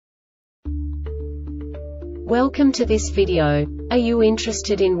Welcome to this video. Are you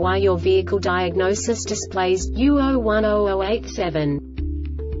interested in why your vehicle diagnosis displays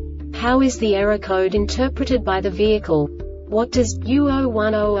U0100-87? How is the error code interpreted by the vehicle? What does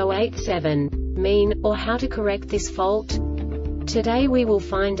U0100-87 mean, or how to correct this fault? Today we will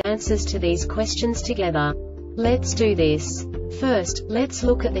find answers to these questions together. Let's do this. First, let's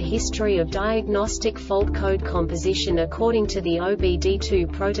look at the history of diagnostic fault code composition according to the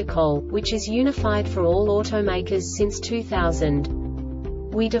OBD2 protocol, which is unified for all automakers since 2000.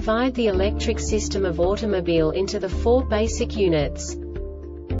 We divide the electric system of automobile into the four basic units: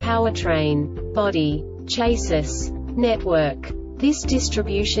 powertrain, body, chassis, network. This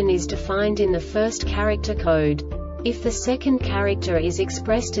distribution is defined in the first character code. If the second character is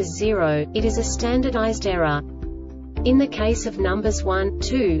expressed as 0, it is a standardized error. In the case of numbers 1,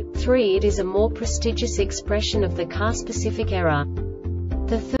 2, 3, it is a more prestigious expression of the car-specific error.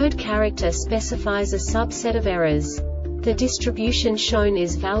 The third character specifies a subset of errors. The distribution shown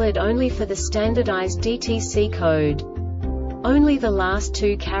is valid only for the standardized DTC code. Only the last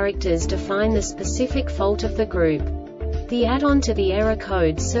two characters define the specific fault of the group. The add-on to the error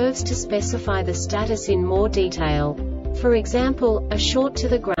code serves to specify the status in more detail. For example, a short to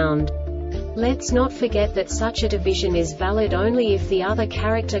the ground. Let's not forget that such a division is valid only if the other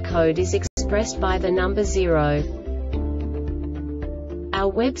character code is expressed by the number 0.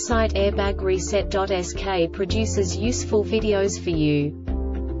 Our website airbagreset.sk produces useful videos for you.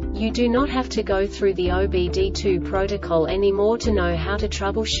 You do not have to go through the OBD2 protocol anymore to know how to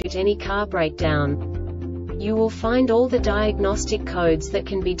troubleshoot any car breakdown. You will find all the diagnostic codes that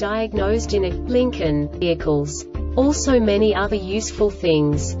can be diagnosed in Lincoln vehicles. Also many other useful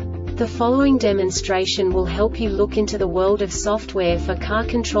things. The following demonstration will help you look into the world of software for car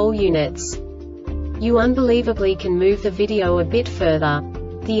control units. You unbelievably can move the video a bit further.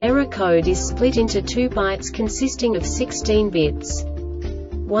 The error code is split into 2 bytes consisting of 16 bits.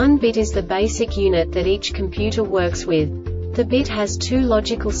 1 bit is the basic unit that each computer works with. The bit has 2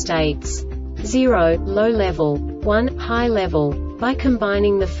 logical states: 0, low level, 1, high level. By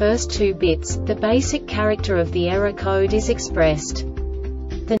combining the first 2 bits, the basic character of the error code is expressed.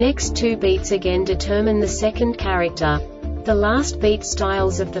 The next 2 beats again determine the second character. The last beat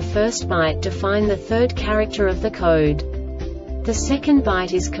styles of the first byte define the third character of the code. The second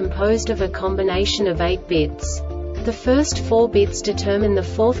byte is composed of a combination of 8 bits. The first 4 bits determine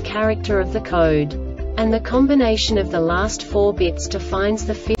the fourth character of the code. And the combination of the last 4 bits defines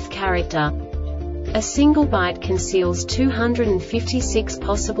the fifth character. A single byte conceals 256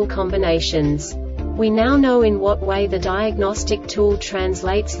 possible combinations. We now know in what way the diagnostic tool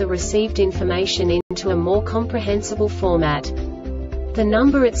translates the received information into a more comprehensible format. The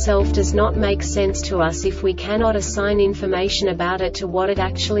number itself does not make sense to us if we cannot assign information about it to what it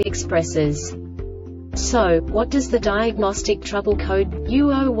actually expresses. So, what does the Diagnostic Trouble Code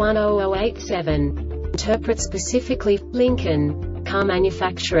U0100-87 interpret specifically for Lincoln car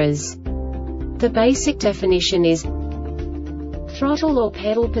manufacturers? The basic definition is throttle or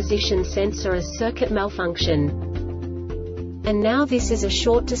pedal position sensor as circuit malfunction. And now this is a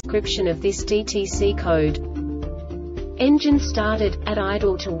short description of this DTC code. Engine started, at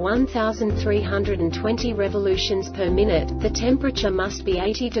idle to 1320 revolutions per minute, the temperature must be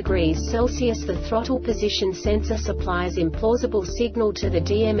 80 degrees Celsius. The throttle position sensor supplies implausible signal to the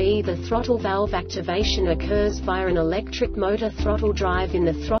DME. The throttle valve activation occurs via an electric motor throttle drive in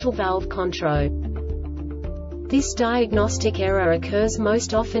the throttle valve contro. This diagnostic error occurs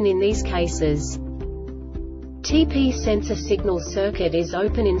most often in these cases. TP sensor signal circuit is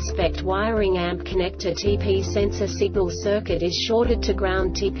open. Inspect wiring. Amp connector. TP sensor signal circuit is shorted to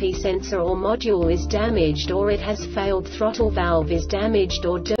ground. TP sensor or module is damaged or it has failed. Throttle valve is damaged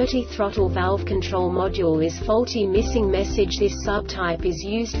or dirty. Throttle valve control module is faulty. Missing message. This subtype is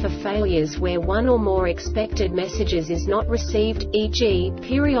used for failures where one or more expected messages is not received, e.g.,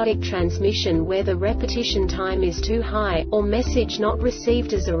 periodic transmission where the repetition time is too high, or message not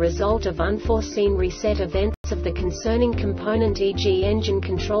received as a result of unforeseen reset events of the concerning component, e.g. engine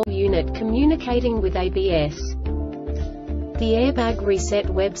control unit communicating with ABS. The Airbag Reset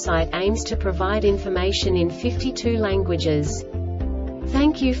website aims to provide information in 52 languages.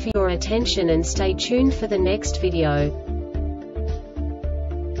 Thank you for your attention and stay tuned for the next video.